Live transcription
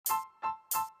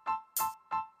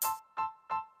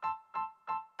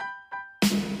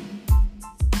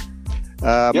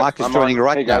Yep, Mark is I'm joining on.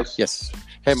 right Hey, now. guys. Yes.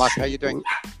 Hey, Mark, how are you doing?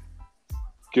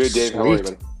 Good, Dave. How are you, Sweet.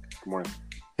 buddy? Good morning.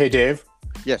 Hey, Dave,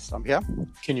 Yes, I'm here.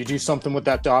 can you do something with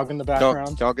that dog in the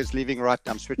background? Dog is leaving right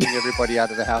now. I'm switching everybody out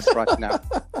of the house right now.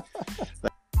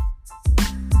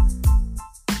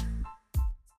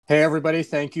 Hey, everybody.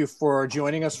 Thank you for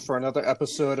joining us for another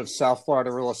episode of South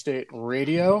Florida Real Estate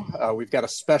Radio. We've got a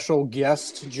special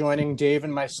guest joining Dave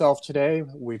and myself today.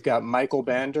 We've got Michael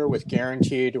Bander with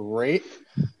Guaranteed Rate.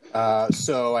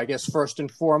 So I guess first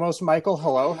and foremost, Michael,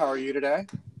 hello. How are you today?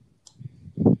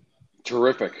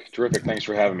 Terrific. Thanks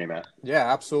for having me, Matt.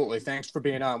 Yeah, absolutely. Thanks for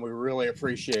being on. We really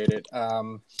appreciate it.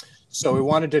 So we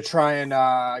wanted to try and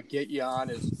get you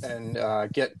on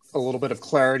and get a little bit of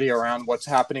clarity around what's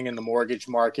happening in the mortgage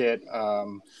market.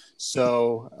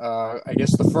 So I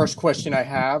guess the first question I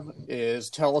have is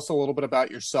tell us a little bit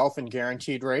about yourself and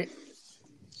Guaranteed Rate.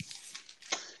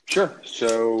 Sure.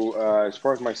 So as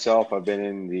far as myself, I've been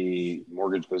in the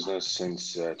mortgage business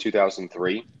since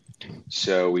 2003.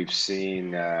 So we've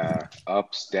seen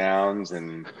ups, downs,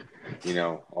 and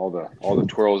all the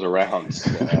twirls arounds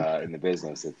in the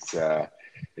business. It's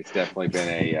definitely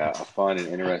been a fun and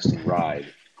interesting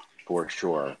ride for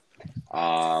sure.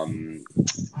 I've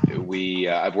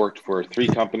worked for 3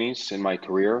 companies in my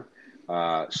career.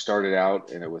 Started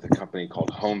out with a company called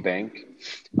Home Bank.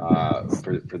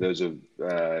 For those of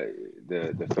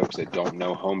the folks that don't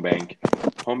know Home Bank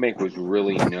was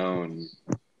really known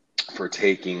for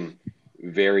taking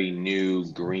very new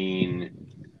green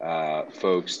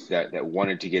folks that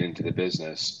wanted to get into the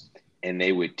business, and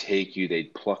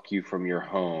they'd pluck you from your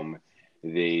home,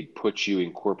 they'd put you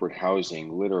in corporate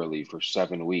housing literally for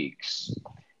 7 weeks,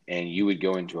 and you would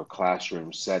go into a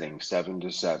classroom setting 7 to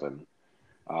 7,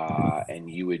 and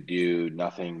you would do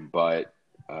nothing but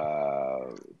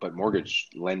mortgage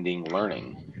lending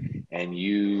learning, and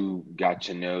you got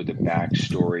to know the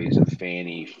backstories of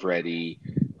Fannie, Freddie,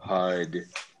 HUD,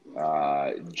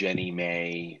 Jenny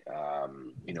Mae,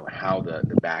 how the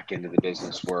back end of the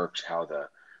business works, how the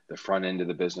front end of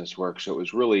the business works. So it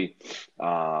was really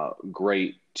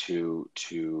great to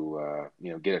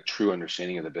get a true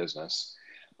understanding of the business.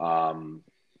 And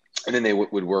then they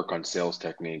would work on sales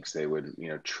techniques. They would,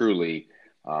 truly,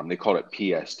 they called it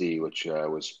PSD, which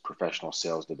was professional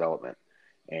sales development.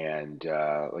 And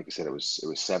like I said, it was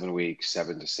 7 weeks,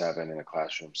 7 to 7 in a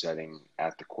classroom setting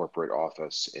at the corporate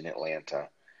office in Atlanta.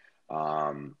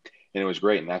 And it was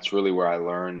great. And that's really where I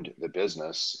learned the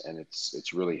business. And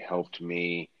it's really helped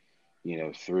me,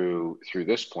 through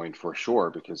this point for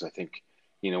sure, because I think,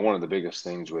 one of the biggest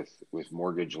things with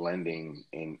mortgage lending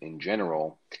in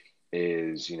general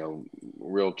is,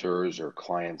 realtors or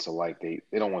clients alike, they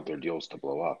don't want their deals to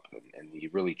blow up. And you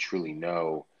really truly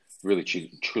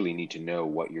need to know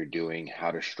what you're doing,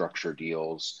 how to structure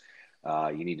deals.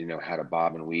 You need to know how to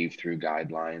bob and weave through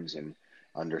guidelines and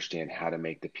understand how to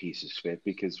make the pieces fit,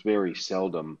 because very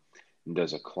seldom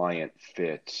does a client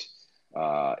fit,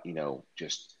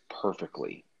 just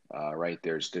perfectly, right?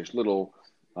 There's little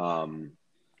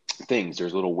things,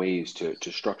 there's little ways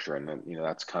to structure, and then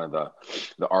that's kind of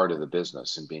the art of the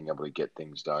business, and being able to get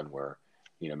things done where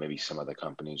maybe some of the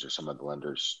companies or some of the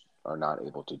lenders are not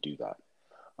able to do that.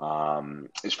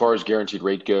 As far as Guaranteed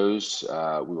Rate goes,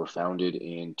 we were founded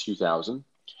in 2000.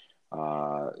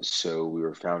 So we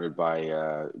were founded by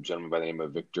a gentleman by the name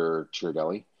of Victor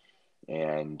Chiardelli,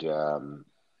 and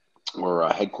we're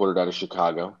headquartered out of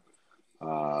Chicago.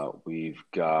 We've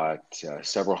got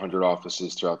several hundred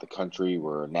offices throughout the country.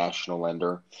 We're a national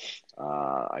lender.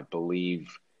 I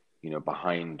believe,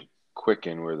 behind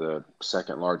Quicken, we're the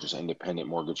second largest independent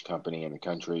mortgage company in the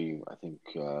country. I think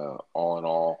all in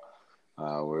all,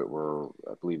 we're,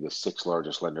 I believe, the 6th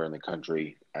largest lender in the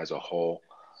country as a whole.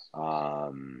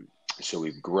 So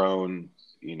we've grown,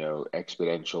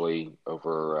 exponentially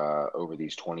over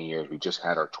these 20 years. We just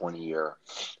had our 20-year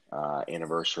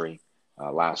anniversary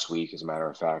last week, as a matter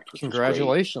of fact, which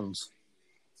Congratulations. was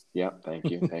great. Yeah,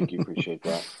 thank you. Appreciate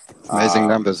that. Amazing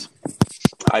numbers.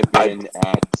 I've been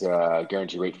at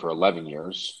Guaranteed Rate for 11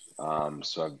 years.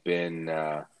 So I've been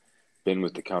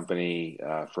with the company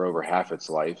for over half its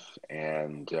life,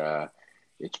 and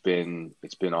it's been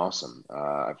awesome.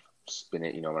 I've been,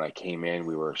 when I came in,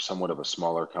 we were somewhat of a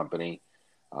smaller company.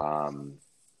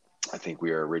 I think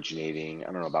we are originating,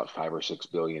 I don't know, about 5 or 6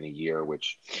 billion a year,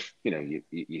 which, you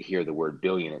hear the word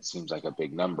billion, it seems like a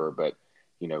big number, but,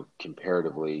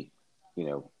 comparatively,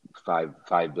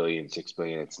 5 billion, 6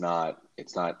 billion, it's not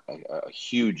a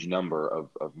huge number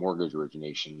of mortgage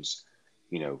originations,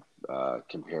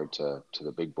 compared to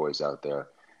the big boys out there.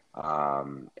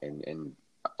 And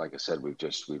like I said, we've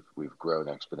grown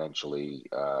exponentially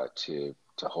to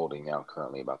holding now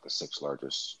currently about the 6th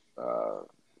largest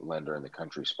lender in the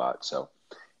country spot. So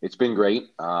it's been great.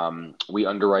 We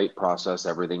underwrite, process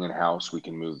everything in house. We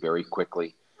can move very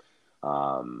quickly.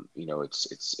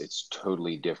 It's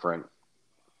totally different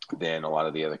than a lot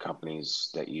of the other companies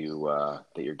that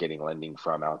you're getting lending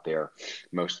from out there.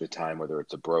 Most of the time, whether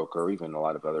it's a broker or even a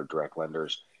lot of other direct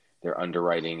lenders, they're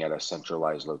underwriting at a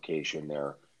centralized location.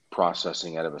 They're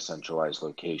processing out of a centralized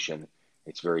location.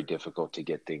 It's very difficult to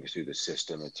get things through the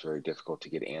system. It's very difficult to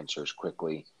get answers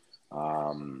quickly.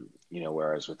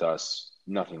 Whereas with us,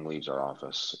 nothing leaves our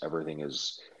office.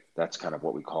 That's kind of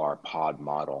what we call our pod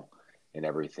model, and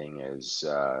everything is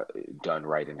done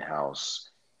right in house.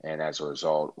 And as a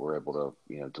result, we're able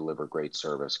to, deliver great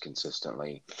service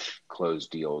consistently, close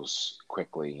deals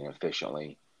quickly and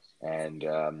efficiently. And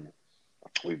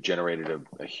we've generated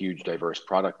a huge, diverse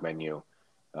product menu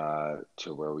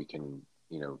to where we can,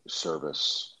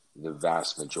 service the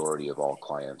vast majority of all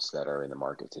clients that are in the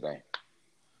market today.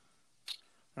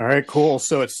 All right, cool.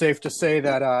 So it's safe to say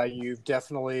that you've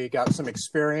definitely got some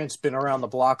experience, been around the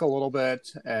block a little bit,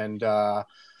 and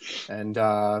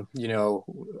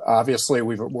obviously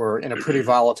we're in a pretty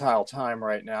volatile time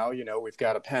right now. We've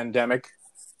got a pandemic,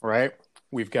 right?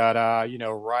 We've got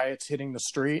riots hitting the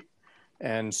street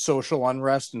and social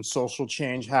unrest and social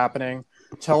change happening.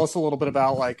 Tell us a little bit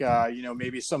about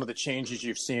maybe some of the changes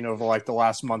you've seen over the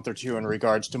last month or two in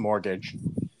regards to mortgage.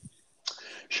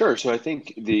 Sure. So I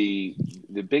think the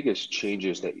biggest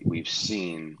changes that we've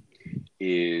seen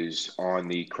is on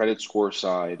the credit score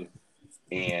side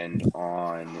and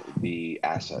on the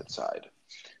asset side.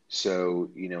 So,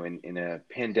 in a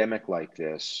pandemic like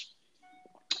this,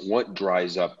 what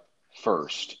dries up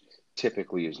first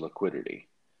typically is liquidity.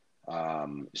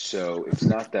 So it's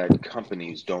not that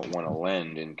companies don't want to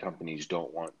lend and companies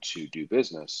don't want to do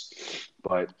business,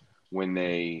 but when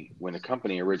a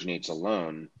company originates a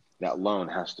loan, that loan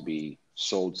has to be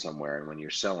sold somewhere. And when you're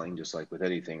selling, just like with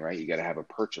anything, right, you got to have a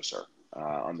purchaser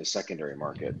on the secondary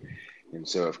market. And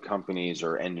so if companies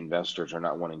or end investors are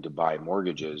not wanting to buy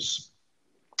mortgages,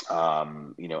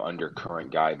 under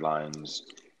current guidelines,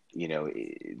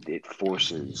 it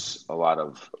forces a lot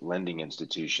of lending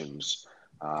institutions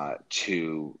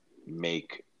to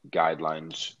make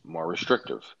guidelines more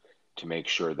restrictive, to make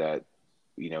sure that,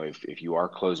 if you are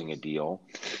closing a deal,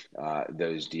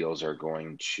 those deals are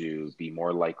going to be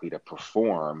more likely to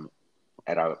perform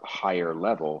at a higher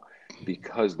level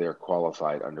because they're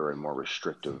qualified under a more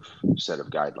restrictive set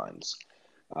of guidelines.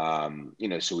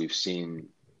 So we've seen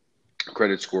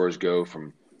credit scores go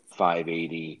from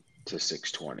 580 to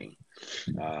 620.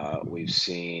 We've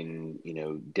seen,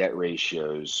 debt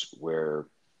ratios where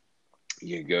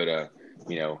you go to,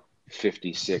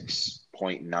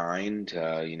 56.9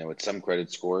 to, at some credit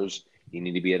scores, you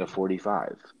need to be at a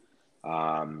 45.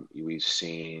 We've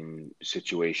seen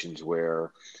situations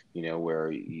where,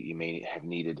 where you may have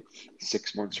needed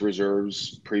 6 months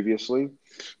reserves previously,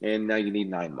 and now you need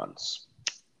 9 months.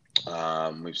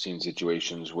 We've seen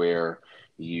situations where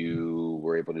you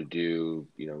were able to do,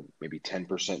 maybe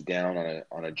 10% down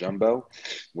on a jumbo,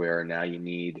 where now you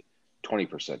need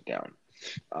 20% down.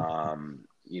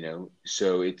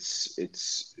 So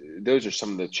it's those are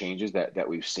some of the changes that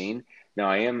we've seen. Now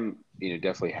I am,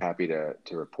 definitely happy to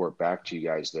report back to you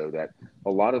guys though, that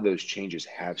a lot of those changes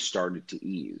have started to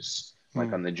ease.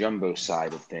 Like on the jumbo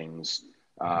side of things,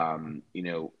 I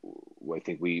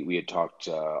think we had talked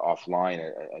offline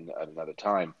at another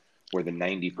time where the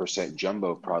 90%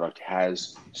 jumbo product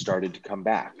has started to come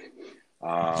back.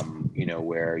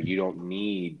 Where you don't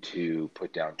need to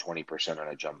put down 20% on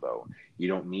a jumbo. You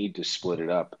don't need to split it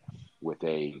up with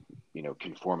a,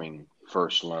 conforming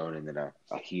first loan and then a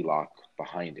HELOC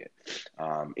behind it.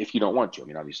 If you don't want to,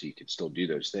 obviously you could still do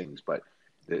those things, but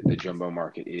the jumbo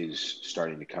market is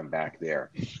starting to come back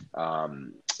there.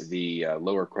 The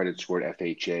lower credit scored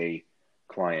FHA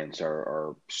clients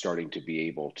are starting to be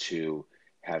able to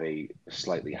have a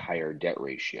slightly higher debt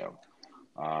ratio.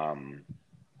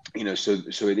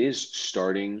 So it is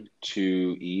starting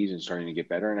to ease and starting to get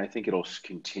better. And I think it'll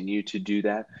continue to do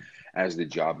that as the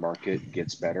job market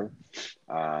gets better.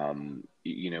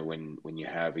 When you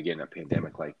have, again, a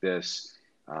pandemic like this,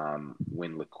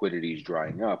 when liquidity is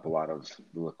drying up, a lot of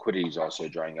the liquidity is also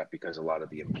drying up because a lot of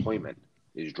the employment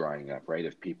is drying up, right?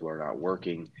 If people are not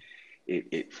working,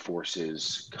 it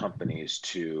forces companies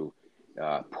to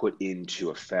put into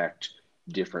effect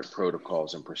different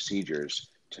protocols and procedures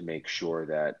to make sure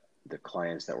that the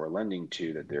clients that we're lending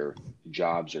to, that their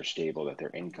jobs are stable, that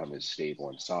their income is stable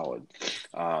and solid.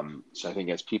 So I think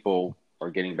as people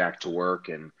are getting back to work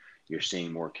and you're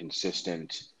seeing more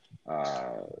consistent,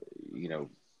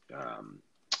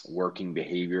 working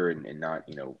behavior and not,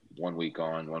 1 week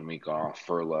on, 1 week off,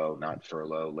 furlough, not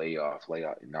furlough, layoff,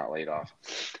 not laid off.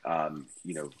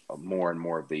 More and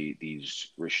more of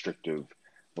these restrictive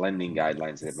lending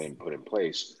guidelines that have been put in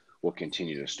place will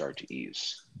continue to start to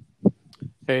ease.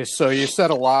 Okay, so you said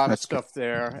a lot of stuff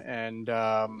there, and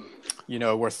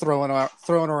we're throwing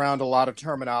around a lot of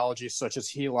terminology such as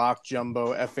HELOC,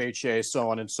 jumbo, FHA, so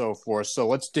on and so forth. So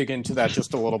let's dig into that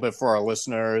just a little bit for our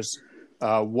listeners.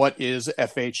 What is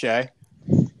FHA?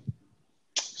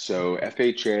 So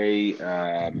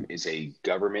FHA is a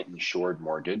government-insured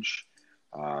mortgage.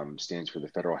 Stands for the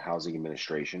Federal Housing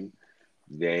Administration.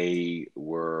 They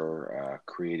were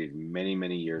created many,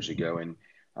 many years ago, and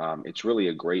it's really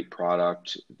a great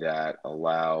product that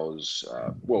allows,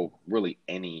 really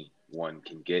anyone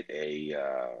can get an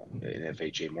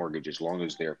FHA mortgage as long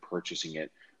as they're purchasing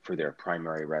it for their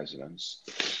primary residence.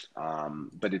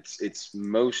 But it's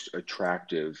most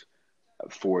attractive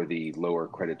for the lower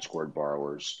credit scored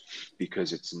borrowers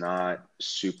because it's not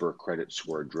super credit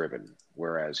score driven,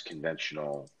 whereas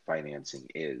conventional financing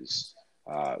is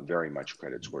very much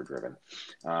credit score driven.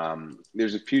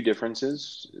 There's a few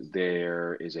differences.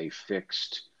 There is a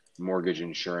fixed mortgage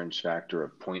insurance factor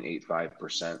of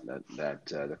 0.85% that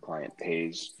the client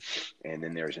pays. And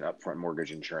then there's an upfront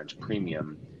mortgage insurance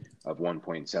premium of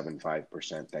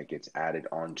 1.75% that gets added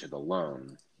onto the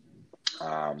loan.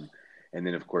 And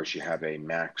then, of course, you have a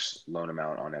max loan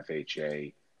amount on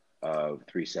FHA of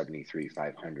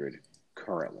 $373,500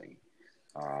 currently.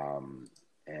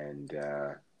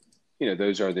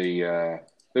 Those are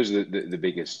the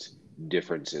biggest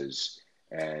differences,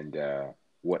 and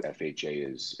what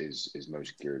FHA is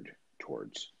most geared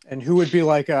towards. And who would be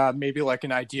maybe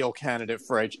an ideal candidate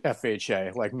for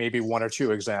FHA? Like maybe one or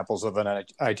two examples of an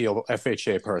ideal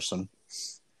FHA person.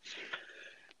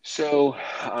 So,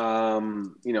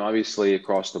 obviously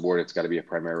across the board, it's got to be a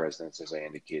primary residence, as I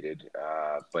indicated.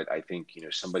 But I think,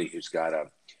 somebody who's got a,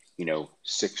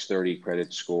 630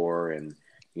 credit score and,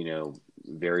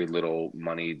 very little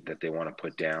money that they want to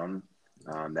put down,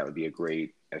 that would be a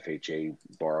great FHA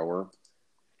borrower.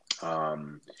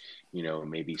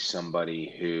 Maybe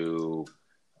somebody who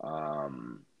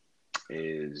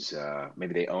is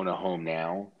maybe they own a home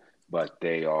now, but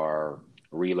they are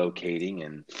relocating,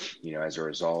 and as a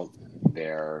result,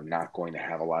 they're not going to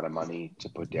have a lot of money to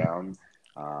put down.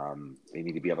 They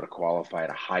need to be able to qualify at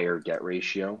a higher debt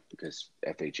ratio because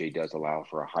FHA does allow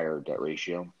for a higher debt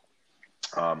ratio.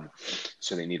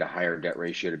 So they need a higher debt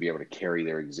ratio to be able to carry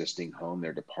their existing home,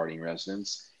 their departing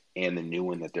residence, and the new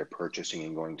one that they're purchasing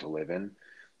and going to live in.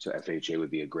 So FHA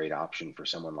would be a great option for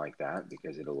someone like that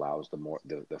because it allows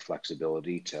the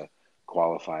flexibility to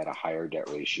qualify at a higher debt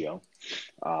ratio.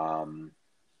 I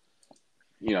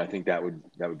think that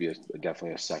would be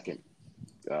definitely a second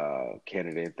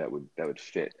candidate that would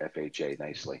fit FHA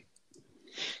nicely.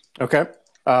 Okay.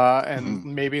 And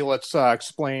maybe let's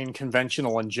explain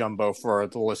conventional and jumbo for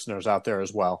the listeners out there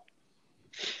as well.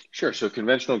 Sure. So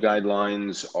conventional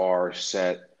guidelines are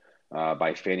set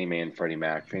by Fannie Mae and Freddie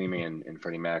Mac. Fannie Mae and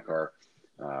Freddie Mac are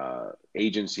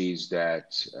agencies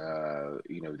that,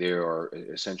 they are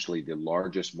essentially the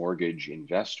largest mortgage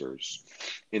investors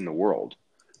in the world.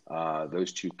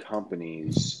 Those two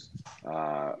companies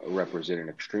represent an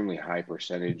extremely high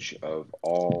percentage of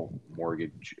all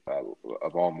mortgages.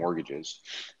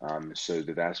 So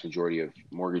the vast majority of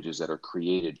mortgages that are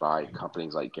created by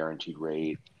companies like Guaranteed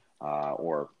Rate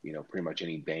or pretty much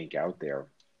any bank out there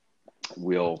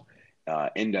will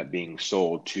end up being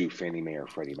sold to Fannie Mae or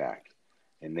Freddie Mac,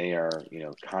 and they are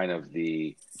kind of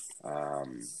the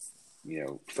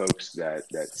folks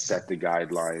that set the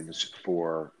guidelines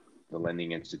for the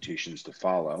lending institutions to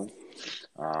follow.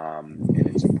 And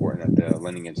it's important that the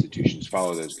lending institutions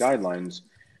follow those guidelines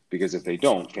because if they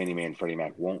don't, Fannie Mae and Freddie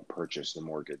Mac won't purchase the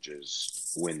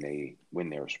mortgages when they're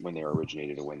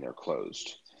originated or when they're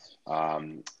closed.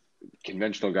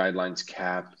 Conventional guidelines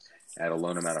cap at a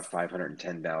loan amount of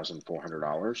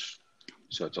 $510,400.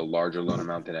 So it's a larger loan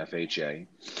amount than FHA.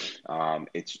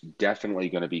 It's definitely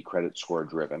going to be credit score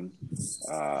driven.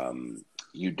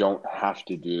 You don't have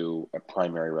to do a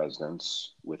primary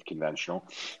residence with conventional.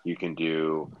 You can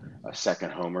do a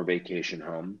second home or vacation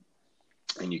home,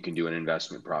 and you can do an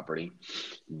investment property.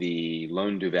 The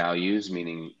loan to values,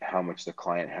 meaning how much the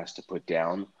client has to put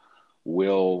down,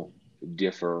 will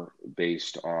differ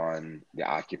based on the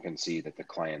occupancy that the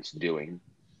client's doing.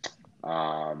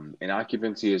 And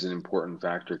occupancy is an important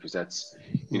factor because that's,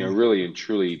 really and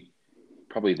truly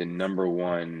probably the number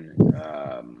one,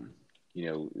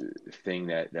 thing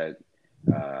that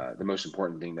the most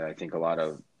important thing that I think a lot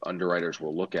of underwriters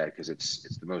will look at, because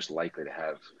it's the most likely to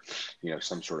have,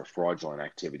 some sort of fraudulent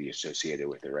activity associated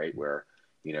with it, right? Where,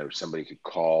 somebody could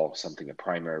call something a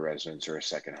primary residence or a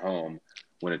second home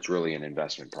when it's really an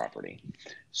investment property.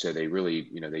 So they really,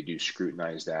 they do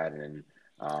scrutinize that. And,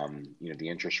 the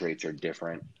interest rates are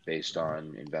different based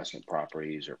on investment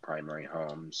properties or primary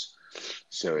homes.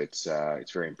 So it's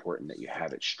very important that you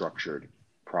have it structured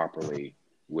properly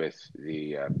with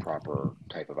the proper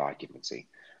type of occupancy.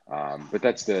 But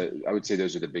I would say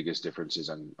those are the biggest differences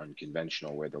on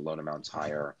conventional, where the loan amount's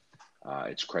higher.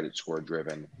 It's credit score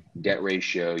driven. Debt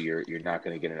ratio, you're not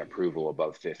going to get an approval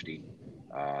above 50.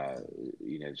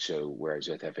 So whereas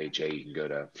with FHA, you can go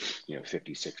to,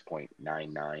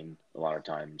 56.99 a lot of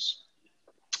times.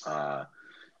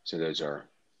 So those are,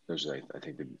 I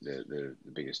think, the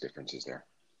biggest differences there.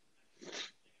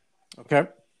 Okay.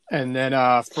 And then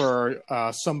for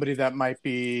somebody that might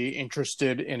be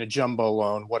interested in a jumbo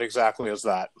loan, what exactly is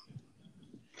that?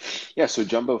 Yeah, so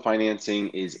jumbo financing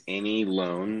is any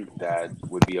loan that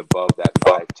would be above that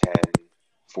 510,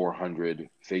 400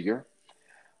 figure.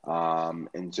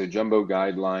 And so jumbo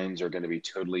guidelines are going to be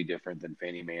totally different than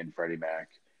Fannie Mae and Freddie Mac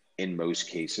in most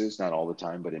cases, not all the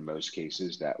time, but in most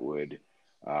cases that would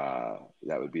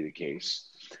be the case.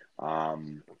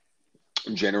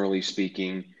 Generally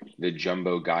speaking, the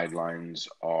jumbo guidelines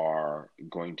are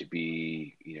going to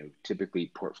be,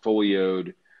 typically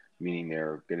portfolioed, meaning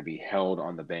they're going to be held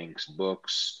on the bank's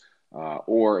books,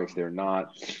 or if they're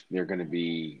not, they're going to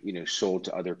be, sold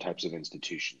to other types of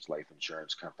institutions, life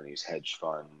insurance companies, hedge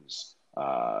funds,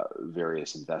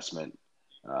 various investment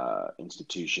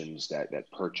institutions that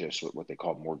purchase what they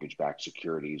call mortgage-backed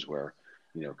securities, where,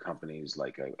 companies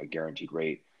like a guaranteed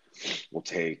rate will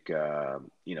take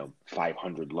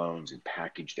 500 loans and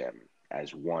package them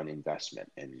as one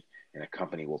investment, and a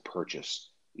company will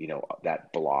purchase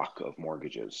that block of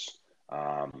mortgages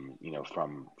from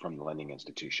the lending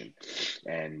institution,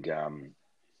 and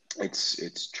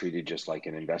it's treated just like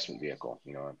an investment vehicle,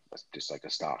 just like a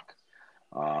stock.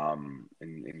 And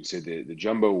so the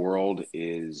jumbo world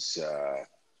is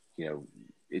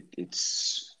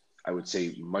it's I would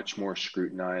say much more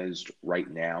scrutinized right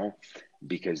now,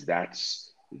 because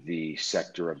that's the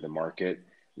sector of the market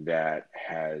that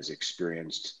has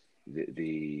experienced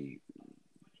the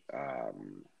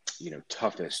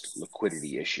toughest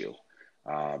liquidity issue.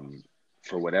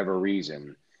 For whatever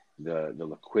reason, the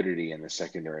liquidity in the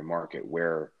secondary market,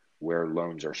 where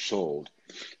loans are sold,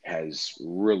 has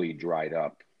really dried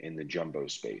up in the jumbo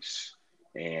space.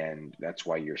 And that's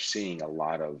why you're seeing a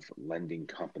lot of lending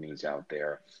companies out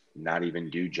there not even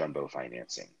do jumbo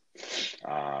financing.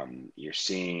 You're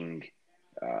seeing,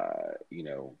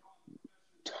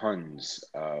 tons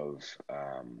of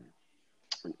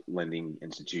lending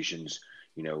institutions,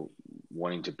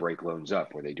 wanting to break loans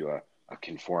up, where they do a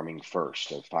conforming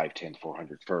first of 510,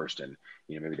 400 first, and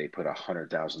maybe they put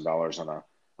 $100,000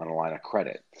 on a line of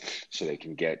credit, so they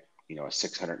can get a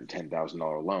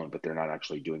 $610,000 loan, but they're not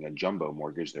actually doing a jumbo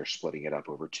mortgage; they're splitting it up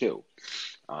over two.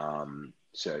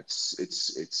 So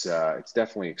it's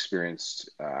definitely experienced,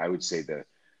 I would say,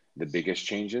 the biggest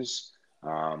changes.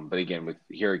 But again, with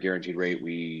here at Guaranteed Rate,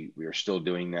 we are still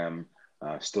doing them,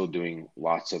 still doing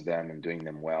lots of them and doing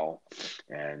them well,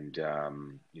 and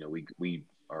we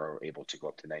are able to go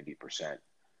up to 90%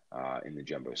 in the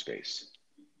jumbo space.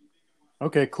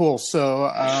 Okay, cool. So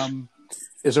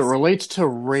as it relates to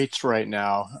rates right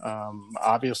now,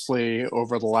 obviously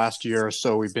over the last year or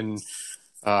so, we've been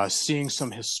seeing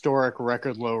some historic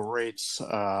record low rates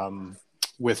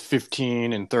with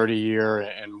 15 and 30-year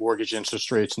and mortgage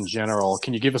interest rates in general.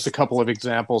 Can you give us a couple of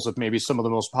examples of maybe some of the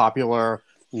most popular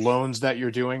loans that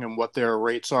you're doing and what their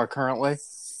rates are currently?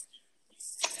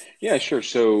 Yeah, sure.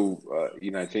 So,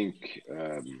 I think,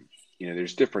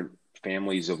 there's different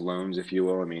families of loans, if you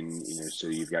will. I mean, so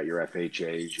you've got your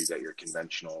FHAs, you've got your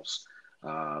conventionals,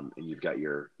 and you've got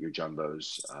your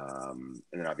jumbos, and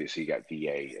then obviously you got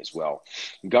VA as well.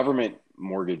 Government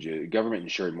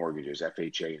insured mortgages,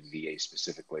 FHA and VA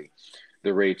specifically,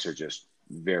 the rates are just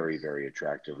very, very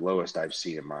attractive. Lowest I've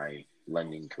seen in my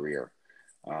lending career.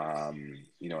 In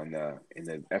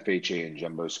the FHA and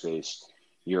jumbo space,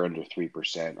 you're under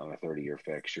 3% on a 30-year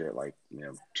fix. You're at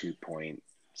 2.625,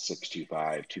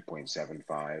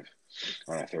 2.75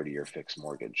 on a 30-year fixed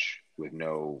mortgage with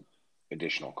no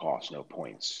additional cost, no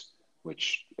points,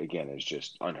 which again is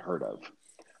just unheard of.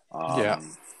 Yeah.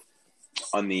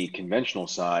 On the conventional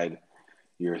side,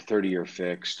 your 30-year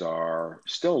fixed are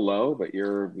still low, but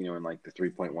you're in the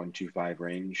 3.125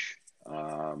 range.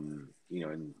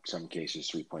 In some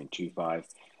cases 3.25.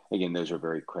 Again, those are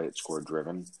very credit score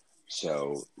driven.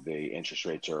 So the interest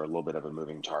rates are a little bit of a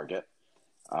moving target,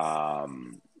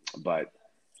 but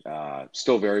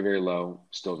still very, very low,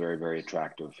 still very, very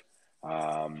attractive.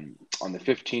 On the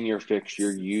 15-year fix,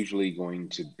 you're usually going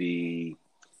to be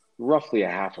roughly a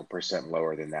 0.5%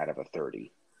 lower than that of a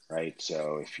 30, right?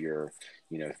 So if you're,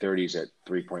 30s at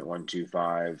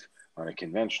 3.125 on a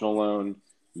conventional loan,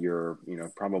 you're,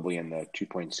 probably in the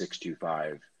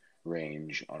 2.625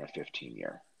 range on a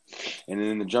 15-year. And then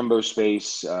in the jumbo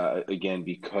space, again,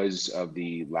 because of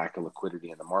the lack of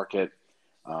liquidity in the market,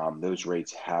 those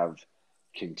rates have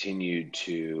continued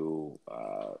to,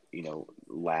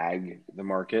 lag the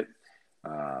market.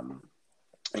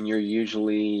 And you're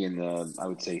usually in the, I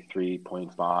would say,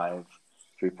 3.5,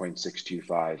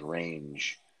 3.625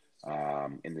 range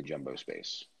in the jumbo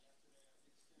space.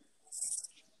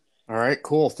 All right,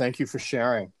 cool. Thank you for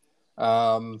sharing.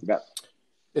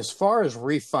 As far as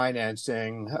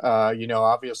refinancing,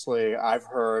 obviously I've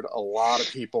heard a lot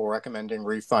of people recommending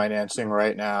refinancing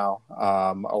right now.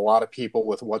 A lot of people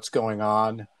with what's going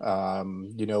on,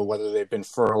 whether they've been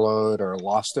furloughed or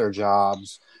lost their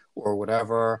jobs or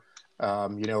whatever,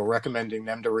 recommending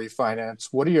them to refinance.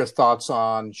 What are your thoughts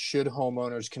on should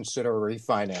homeowners consider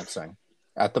refinancing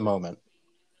at the moment?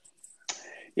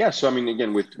 Yeah, so I mean,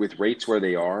 again, with rates where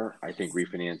they are, I think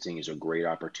refinancing is a great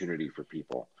opportunity for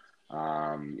people.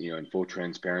 In full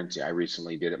transparency, I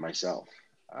recently did it myself.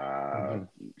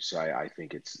 So I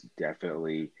think it's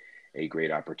definitely a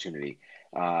great opportunity.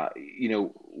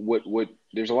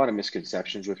 There's a lot of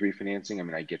misconceptions with refinancing. I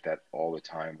mean, I get that all the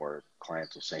time where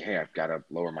clients will say, hey, I've got to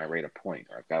lower my rate a point,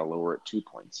 or I've got to lower it 2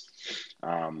 points.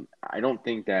 I don't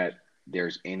think that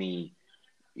there's any,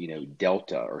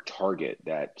 delta or target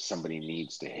that somebody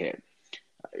needs to hit.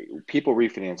 People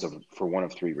refinance for one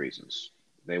of three reasons.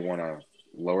 They want to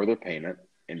lower their payment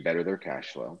and better their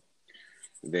cash flow.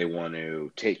 They want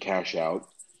to take cash out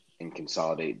and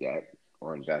consolidate debt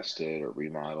or invest it or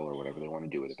remodel or whatever they want to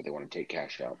do with it, but they want to take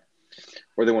cash out.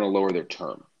 Or they want to lower their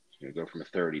term, go from a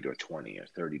 30 to a 20, or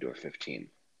 30 to a 15.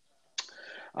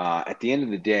 At the end of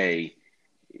the day,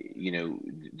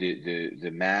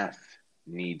 the math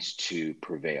needs to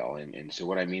prevail. And so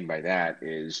what I mean by that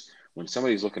is when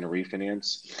somebody's looking to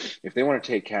refinance, if they want to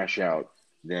take cash out,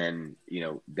 then,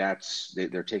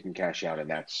 they're taking cash out, and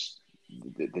that's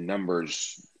the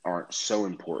numbers aren't so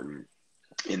important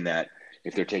in that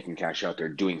if they're taking cash out, they're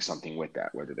doing something with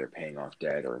that, whether they're paying off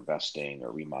debt or investing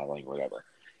or remodeling or whatever.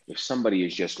 If somebody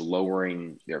is just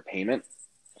lowering their payment,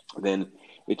 then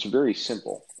it's very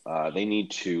simple. They need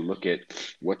to look at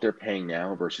what they're paying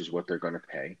now versus what they're going to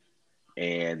pay.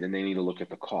 And then they need to look at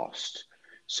the cost.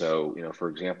 So, for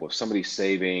example, if somebody's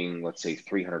saving, let's say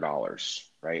 $300,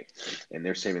 right? And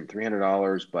they're saving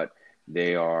 $300, but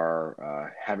they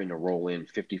are having to roll in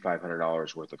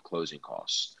 $5,500 worth of closing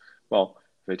costs. Well,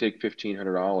 if I take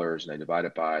 $1,500 and I divide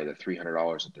it by the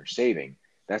 $300 that they're saving,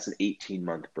 that's an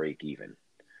 18-month break even.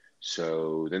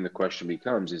 So then the question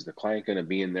becomes, is the client going to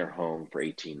be in their home for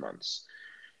 18 months?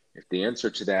 If the answer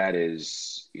to that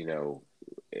is,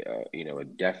 a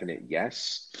definite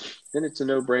yes, then it's a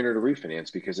no-brainer to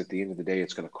refinance, because at the end of the day,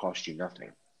 it's going to cost you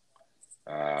nothing.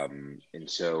 And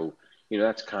so,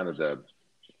 that's kind of the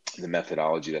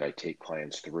methodology that I take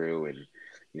clients through and,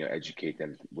 educate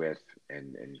them with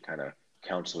and kind of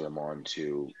counsel them on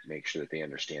to make sure that they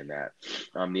understand that.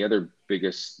 The other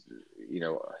biggest,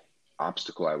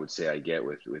 obstacle I would say I get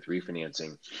with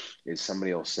refinancing is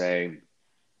somebody will say,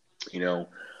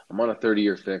 I'm on a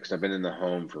 30-year fix. I've been in the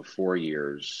home for 4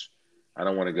 years. I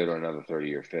don't want to go to another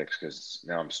 30-year fix because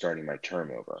now I'm starting my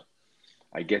term over.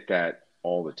 I get that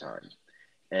all the time.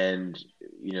 And,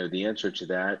 the answer to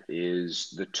that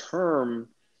is the term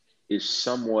is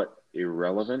somewhat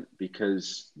irrelevant,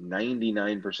 because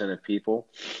 99% of people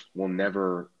will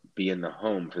never be in the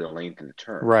home for the length of the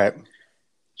term. Right.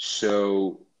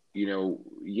 So,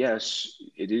 yes,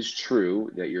 it is true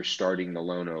that you're starting the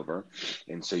loan over,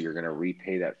 and so you're going to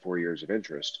repay that 4 years of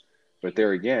interest. But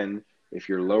there again, if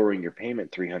you're lowering your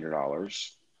payment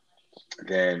 $300,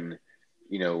 then,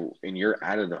 and you're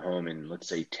out of the home in, let's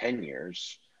say, 10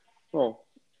 years, well,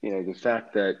 the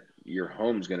fact that your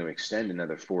home's going to extend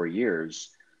another 4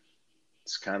 years,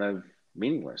 it's kind of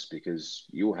meaningless, because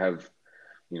you have,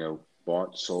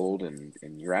 bought, sold, and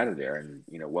you're out of there, and,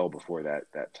 well before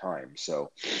that time.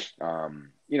 So,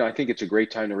 I think it's a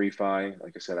great time to refi.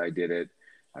 Like I said, I did it.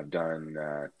 I've done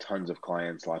tons of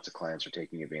clients. Lots of clients are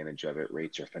taking advantage of it.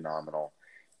 Rates are phenomenal.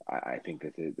 I think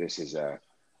that this is a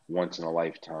once in a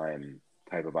lifetime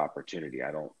type of opportunity.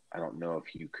 I don't know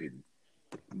if you could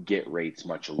get rates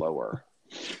much lower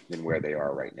than where they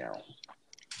are right now.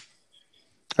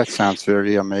 That sounds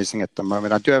very amazing at the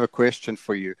moment. I do have a question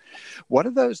for you. What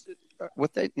are those,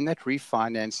 in that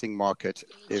refinancing market,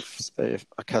 if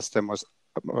a customer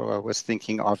was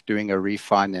thinking of doing a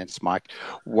refinance, Mike,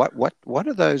 what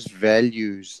are those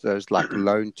values, those like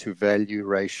loan to value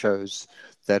ratios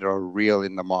that are real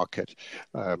in the market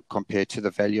compared to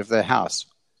the value of their house?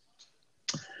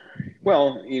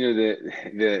 Well, the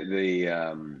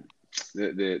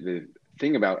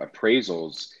thing about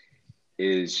appraisals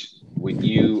is when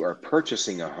you are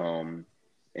purchasing a home,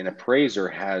 an appraiser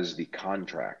has the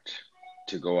contract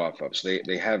to go off of. So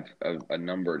they have a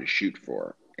number to shoot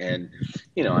for. And,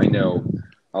 I know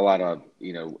a lot of,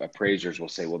 appraisers will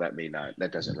say, well,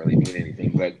 that doesn't really mean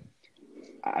anything. But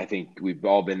I think we've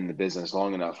all been in the business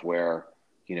long enough where,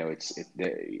 the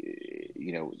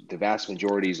vast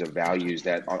majorities of values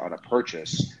that on a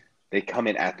purchase, they come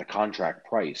in at the contract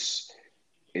price.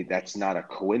 That's not a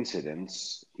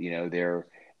coincidence.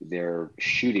 They're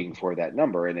shooting for that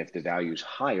number, and if the value's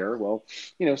higher, well,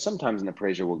 sometimes an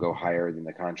appraiser will go higher than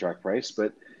the contract price,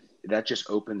 but that just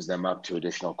opens them up to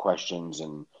additional questions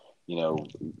and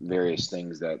various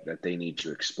things that they need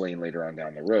to explain later on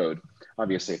down the road.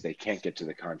 Obviously, if they can't get to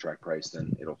the contract price,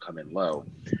 then it'll come in low.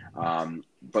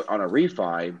 But on a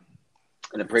refi,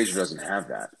 an appraiser doesn't have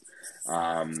that.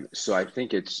 So I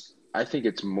think it's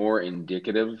more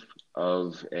indicative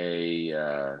of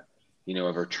a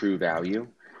true value,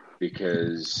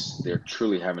 because they're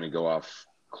truly having to go off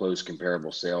close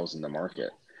comparable sales in the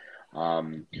market.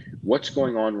 What's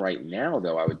going on right now,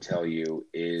 though, I would tell you,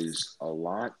 is a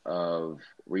lot of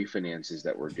refinances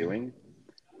that we're doing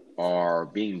are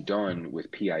being done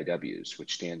with PIWs,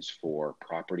 which stands for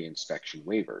Property Inspection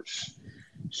Waivers.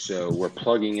 So we're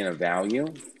plugging in a value,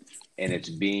 and it's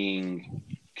being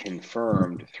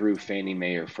confirmed through Fannie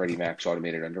Mae or Freddie Mac's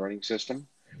automated underwriting system.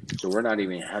 So we're not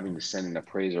even having to send an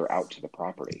appraiser out to the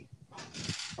property,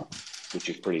 which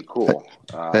is pretty cool.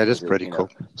 That is pretty cool.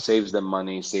 Saves them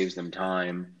money, saves them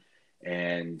time.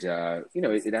 And,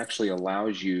 it actually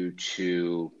allows you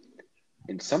to,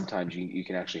 and sometimes you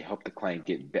can actually help the client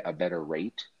get a better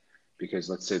rate, because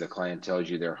let's say the client tells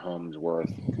you their home's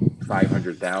worth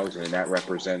 $500,000 and that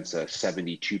represents a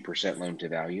 72% loan to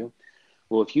value.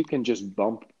 Well, if you can just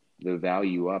bump the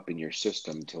value up in your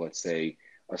system to, let's say,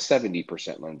 a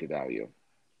 70% loan to value,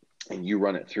 and you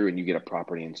run it through and you get a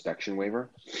property inspection waiver,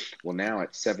 well, now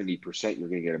at 70%, you're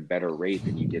going to get a better rate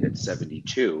than you did at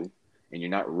 72, and you're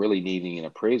not really needing an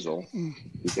appraisal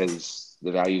because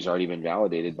the value's already been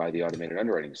validated by the automated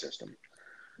underwriting system.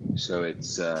 So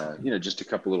it's, just a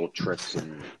couple little tricks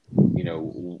and,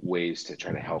 ways to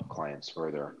try to help clients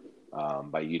further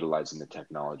by utilizing the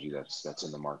technology that's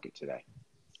in the market today.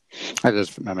 That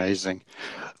is amazing.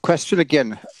 Question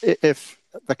again, if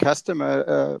the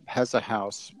customer has a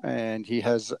house and he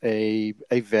has a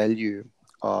value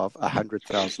of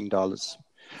 $100,000,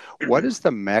 what is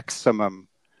the maximum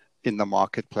in the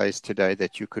marketplace today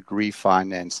that you could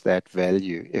refinance that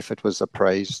value if it was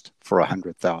appraised for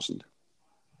 $100,000?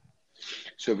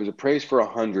 So if it's appraised for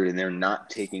 100 and they're not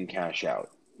taking cash out,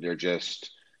 they're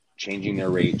just changing their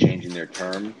rate, changing their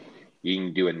term, you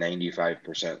can do a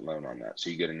 95% loan on that. So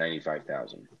you get a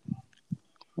 $95,000.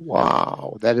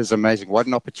 Wow, that is amazing. What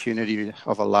an opportunity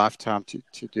of a lifetime to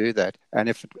do that. And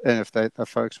if the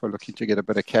folks were looking to get a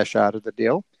bit of cash out of the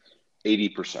deal?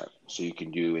 80%. So you can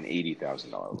do an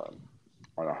 $80,000 loan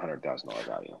on a $100,000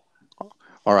 value.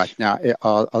 All right. Now,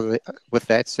 with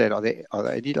that said, are there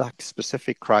any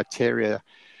specific criteria?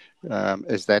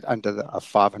 Is that under a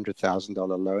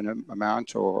 $500,000 loan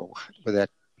amount, or would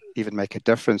that even make a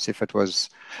difference if it was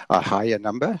a higher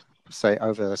number, say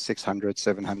over 600,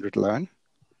 700 loan?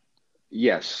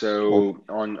 Yes. So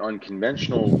on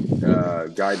conventional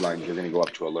guidelines, you're going to go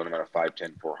up to a loan amount of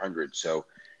 510, 400. So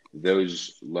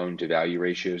those loan to value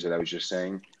ratios that I was just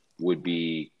saying would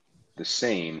be the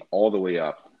same all the way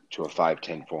up to a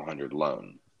 510, 400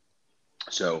 loan.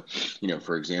 So,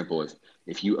 for example,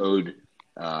 if you owed,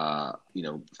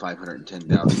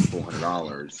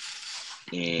 $510,400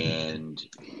 and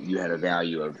you had a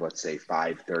value of, let's say,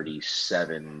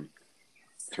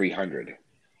 537,300,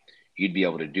 you'd be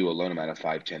able to do a loan amount of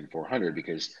 510, 400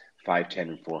 because 510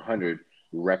 and 400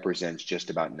 represents just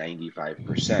about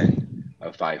 95%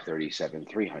 of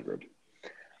 537,300.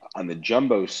 On the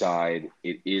jumbo side,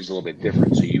 it is a little bit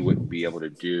different. So you wouldn't be able to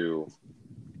do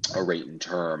a rate and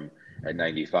term at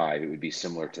 95. It would be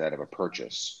similar to that of a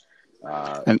purchase.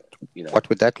 And what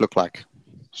would that look like?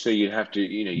 So you'd have to,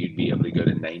 you'd be able to go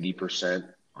to 90%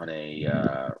 on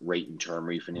a rate and term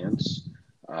refinance.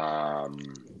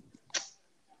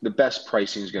 The best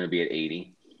pricing is going to be at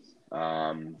 80,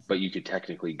 but you could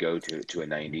technically go to a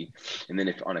 90. And then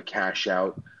if on a cash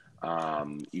out,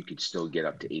 you could still get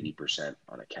up to 80%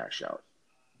 on a cash out.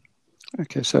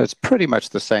 Okay, so it's pretty much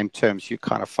the same terms. You're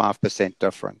kind of 5%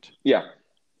 different. Yeah.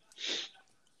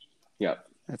 Yeah.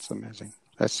 That's amazing.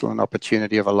 That's still an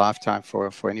opportunity of a lifetime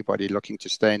for anybody looking to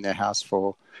stay in their house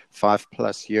for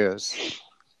 5+ years.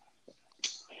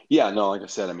 Yeah, no, like I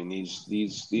said, I mean,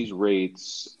 these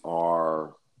rates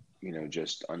are,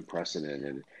 just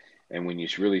unprecedented. And when you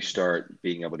really start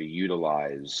being able to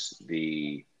utilize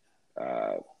the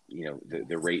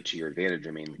rate to your advantage,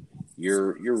 I mean,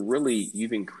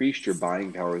 you've increased your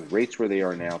buying power with rates where they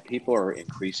are now. People are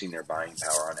increasing their buying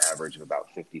power on average of about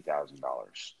 $50,000.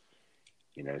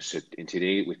 So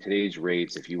with today's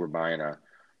rates, if you were buying a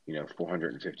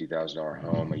 $450,000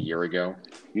 home a year ago,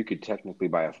 you could technically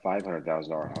buy a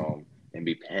 $500,000 home and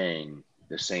be paying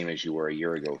the same as you were a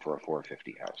year ago for a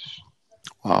 450 house.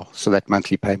 Wow. So that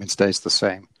monthly payment stays the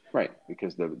same. Right,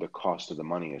 because the cost of the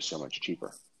money is so much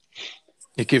cheaper.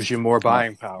 It gives you more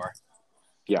buying power.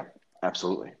 Yeah,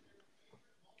 absolutely.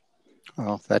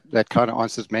 Well, that kind of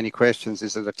answers many questions.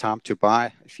 Is it a time to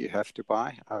buy if you have to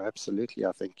buy? Oh, absolutely.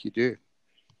 I think you do.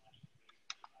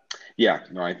 Yeah,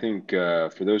 no, I think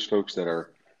for those folks that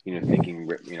are, thinking,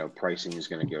 pricing is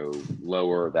going to go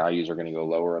lower, values are going to go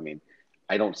lower. I mean,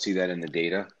 I don't see that in the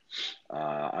data.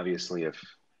 Obviously, if,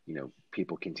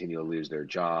 people continue to lose their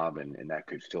job and that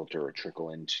could filter or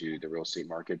trickle into the real estate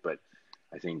market. But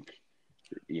I think,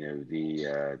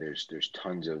 there's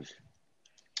tons of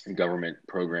government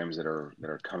programs that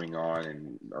are coming on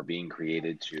and are being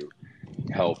created to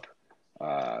help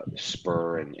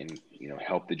spur and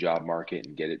help the job market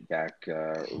and get it back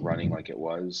running like it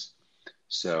was.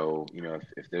 So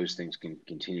if those things can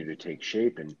continue to take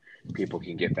shape and people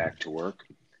can get back to work,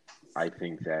 I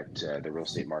think that the real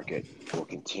estate market will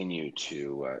continue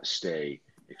to stay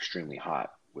extremely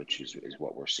hot, which is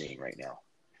what we're seeing right now.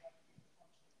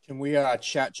 Can we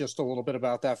chat just a little bit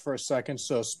about that for a second?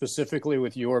 So specifically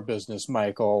with your business,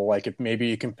 Michael, like if maybe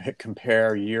you can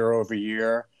compare year over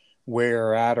year where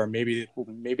you're at, or maybe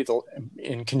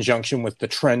in conjunction with the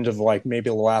trend of like maybe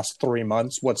the last 3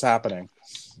 months, what's happening?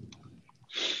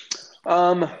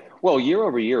 Well, year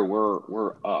over year,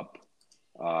 we're up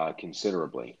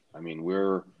considerably. I mean,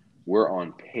 we're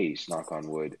on pace, knock on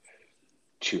wood,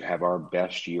 to have our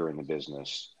best year in the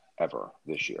business ever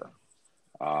this year.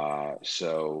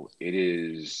 So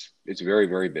it's very,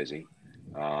 very busy.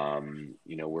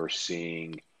 We're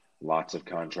seeing lots of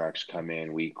contracts come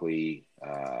in weekly.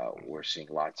 We're seeing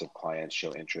lots of clients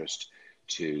show interest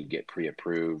to get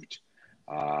pre-approved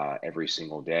every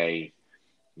single day.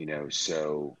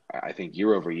 So I think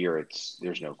year over year,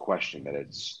 there's no question that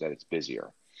it's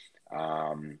busier.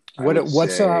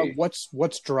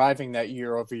 What's driving that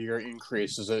year over year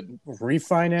increase? Is it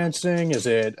refinancing? Is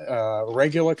it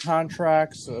regular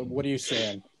contracts? What are you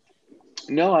saying?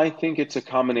 No, I think it's a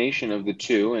combination of the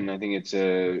two, and I think it's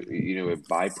a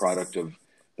byproduct of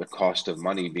the cost of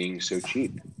money being so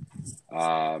cheap.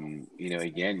 Again,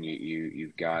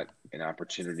 you've got an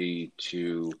opportunity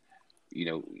to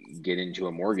get into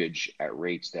a mortgage at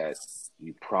rates that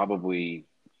you probably,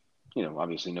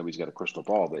 obviously nobody's got a crystal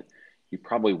ball, but you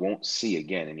probably won't see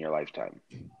again in your lifetime.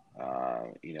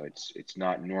 It's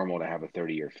not normal to have a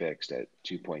 30-year fixed at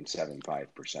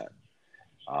 2.75%.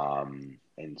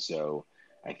 And so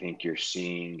I think you're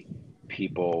seeing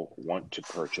people want to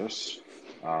purchase.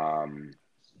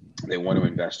 They want to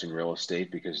invest in real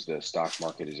estate because the stock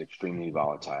market is extremely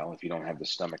volatile. If you don't have the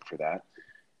stomach for that,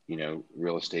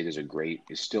 real estate is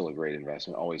still a great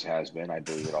investment. Always has been. I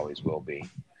believe it always will be.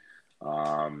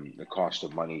 The cost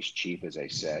of money is cheap, as I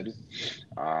said.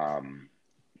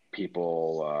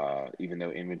 People, even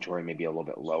though inventory may be a little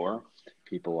bit lower,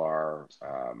 people are,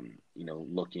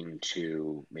 looking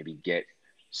to maybe get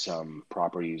some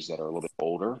properties that are a little bit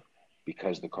older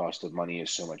because the cost of money is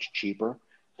so much cheaper.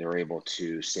 They're able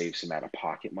to save some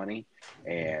out-of-pocket money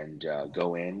and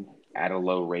go in at a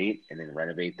low rate and then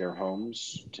renovate their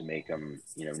homes to make them,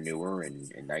 newer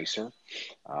and nicer.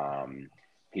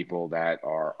 People that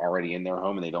are already in their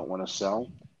home and they don't want to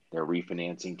sell, they're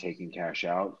refinancing, taking cash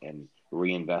out and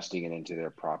reinvesting it into their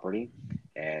property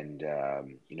and,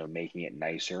 making it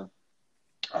nicer,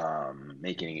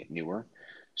 making it newer.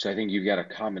 So I think you've got a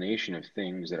combination of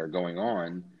things that are going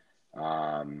on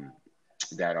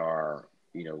that are,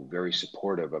 very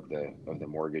supportive of the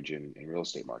mortgage and real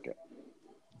estate market.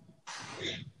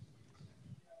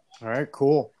 All right,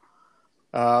 cool.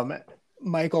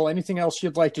 Michael, anything else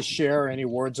you'd like to share? Any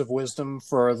words of wisdom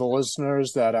for the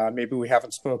listeners that maybe we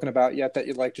haven't spoken about yet that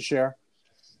you'd like to share?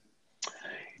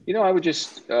 I would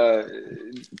just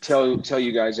tell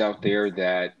you guys out there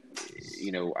that,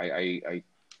 I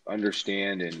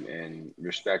understand and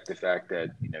respect the fact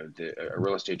that, a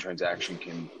real estate transaction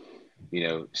can,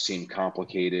 seem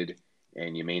complicated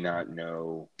and you may not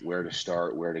know where to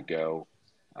start, where to go.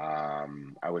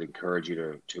 I would encourage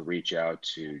you to reach out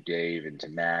to Dave and to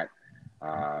Matt,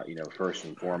 first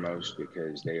and foremost,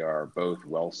 because they are both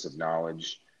wealths of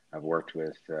knowledge. I've worked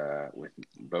with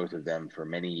both of them for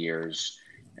many years,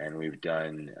 and we've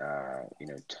done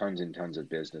tons and tons of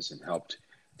business and helped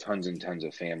tons and tons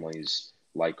of families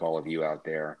like all of you out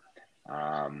there.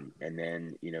 And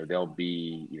then they'll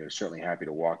be certainly happy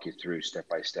to walk you through step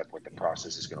by step what the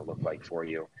process is going to look like for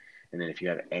you. And then if you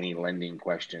have any lending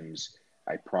questions,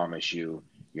 I promise you,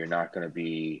 you're not going to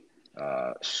be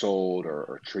sold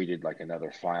or treated like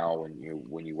another file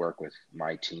when you work with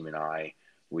my team and I.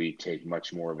 We take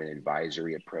much more of an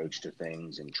advisory approach to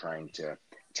things and trying to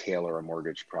tailor a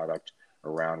mortgage product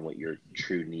around what your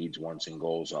true needs, wants, and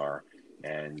goals are.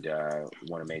 And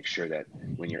want to make sure that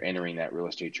when you're entering that real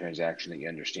estate transaction, that you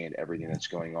understand everything that's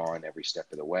going on every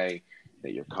step of the way,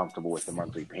 that you're comfortable with the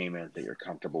monthly payment, that you're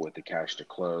comfortable with the cash to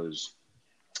close,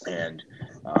 and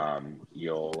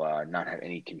you'll not have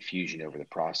any confusion over the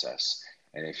process.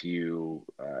 And if you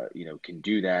can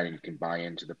do that and you can buy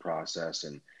into the process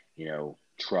and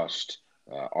trust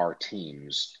our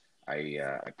teams,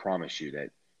 I promise you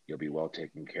that you'll be well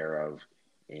taken care of,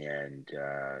 and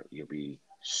you'll be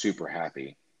super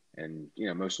happy. And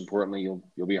most importantly,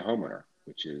 you'll be a homeowner,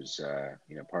 which is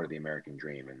part of the American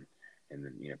dream,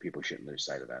 and people shouldn't lose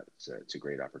sight of that. It's a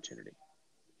great opportunity.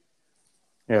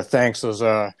 Yeah, thanks. Those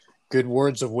are good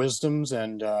words of wisdoms,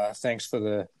 and thanks for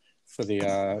the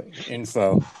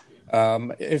info.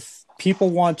 If people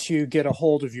want to get a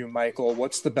hold of you, Michael,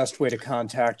 what's the best way to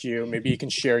contact you? Maybe you can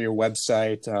share your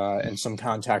website and some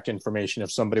contact information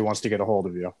if somebody wants to get a hold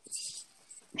of you.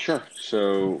 Sure.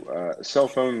 So cell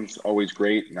phone's always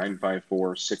great,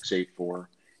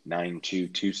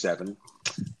 954-684-9227.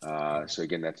 So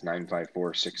again, that's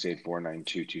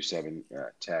 954-684-9227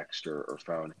 text or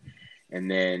phone.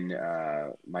 And then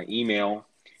my email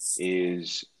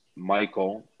is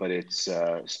Michael, but it's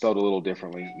spelled a little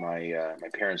differently. My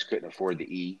parents couldn't afford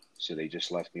the E, so they just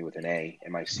left me with an A,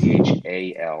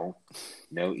 Michal,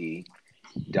 no E,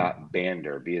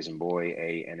 .Bander, B as in boy,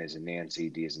 A, N as in Nancy,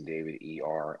 D as in David,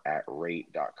 ER,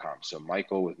 @rate.com. So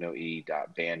Michael with no E,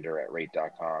 .Bander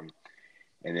 @rate.com.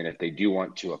 And then if they do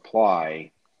want to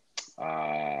apply,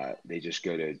 they just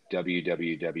go to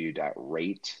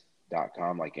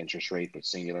www.rate.com, like interest rate, but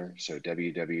singular. So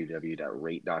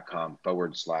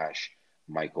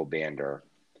www.rate.com/Michael Bander,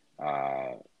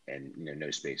 and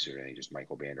no space or anything, just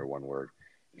Michael Bander, one word.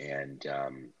 And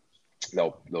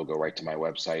they'll go right to my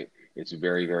website. It's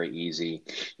very, very easy.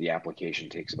 The application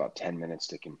takes about 10 minutes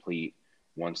to complete.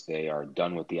 Once they are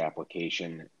done with the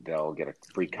application, they'll get a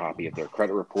free copy of their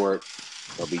credit report.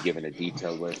 They'll be given a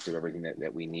detailed list of everything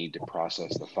that we need to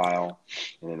process the file.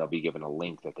 And then they'll be given a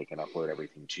link that they can upload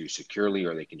everything to securely,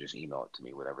 or they can just email it to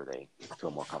me, whatever they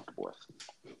feel more comfortable with.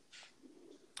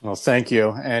 Well, thank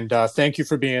you. And thank you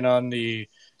for being on the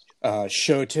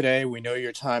show today. We know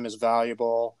your time is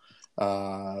valuable.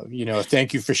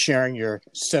 Thank you for sharing your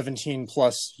 17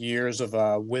 plus years of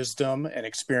wisdom and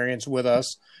experience with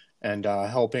us, and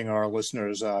helping our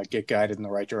listeners get guided in the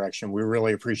right direction. We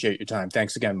really appreciate your time.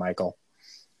 Thanks again, Michael.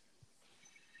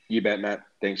 You bet, Matt.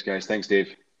 Thanks, guys. Thanks,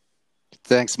 Dave.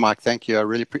 Thanks, Mike. Thank you. I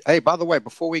really appreciate. Hey, by the way,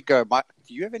 before we go, Mike,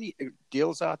 do you have any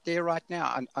deals out there right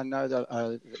now? I know that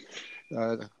I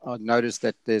noticed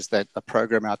that there's a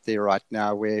program out there right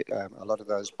now where a lot of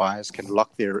those buyers can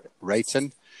lock their rate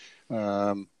in.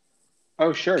 Oh,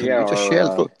 sure. Can Yeah. you just share?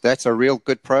 That's a real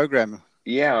good program.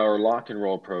 Yeah, our lock and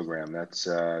roll program. That's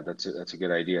a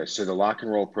good idea. So the lock and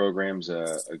roll program's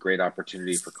a great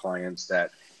opportunity for clients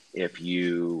that if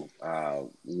you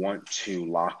want to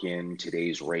lock in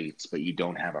today's rates, but you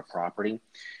don't have a property,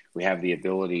 we have the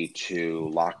ability to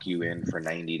lock you in for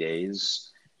 90 days,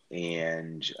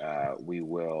 and we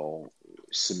will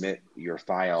submit your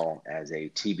file as a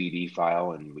TBD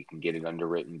file, and we can get it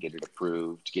underwritten, get it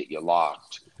approved, get you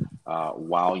locked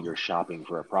while you're shopping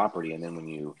for a property. And then when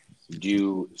you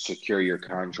do secure your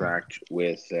contract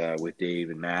with Dave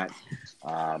and Matt,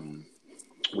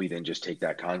 we then just take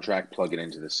that contract, plug it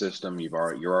into the system.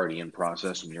 You're already in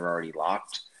process and you're already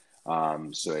locked.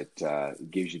 So it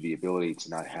gives you the ability to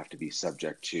not have to be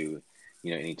subject to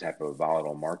any type of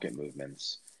volatile market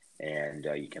movements, and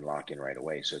you can lock in right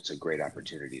away. So it's a great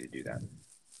opportunity to do that.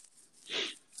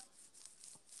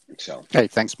 So hey,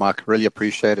 thanks, Mark. Really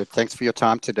appreciate it. Thanks for your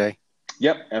time today.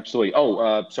 Yep, absolutely.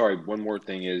 Oh, sorry. One more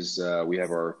thing is we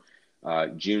have our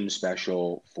June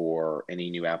special for any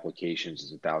new applications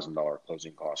is $1,000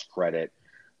 closing cost credit.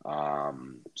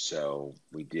 So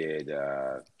we did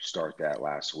start that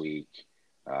last week,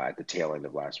 at the tail end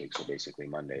of last week, so basically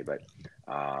Monday. But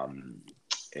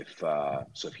if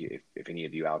any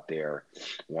of you out there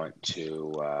want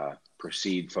to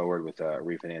proceed forward with a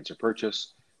refinance or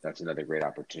purchase, that's another great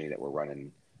opportunity that we're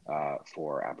running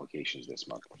for applications this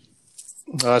month.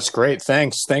 That's great.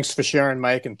 Thanks for sharing,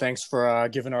 Mike, and thanks for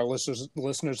giving our listeners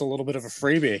a little bit of a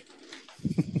freebie.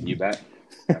 You bet.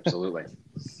 Absolutely.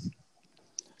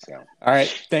 So, all right.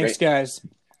 Thanks, great. guys.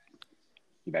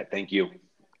 You bet. Thank you.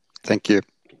 Thank you.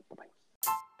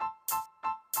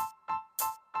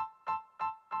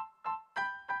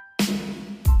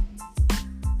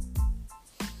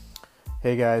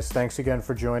 Hey guys, thanks again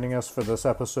for joining us for this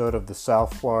episode of the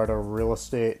South Florida Real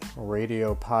Estate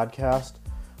Radio Podcast.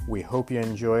 We hope you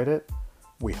enjoyed it.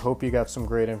 We hope you got some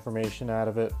great information out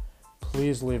of it.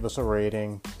 Please leave us a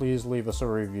rating. Please leave us a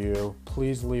review.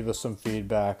 Please leave us some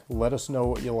feedback. Let us know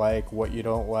what you like, what you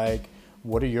don't like.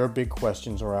 What are your big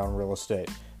questions around real estate?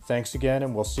 Thanks again,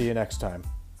 and we'll see you next time.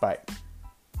 Bye.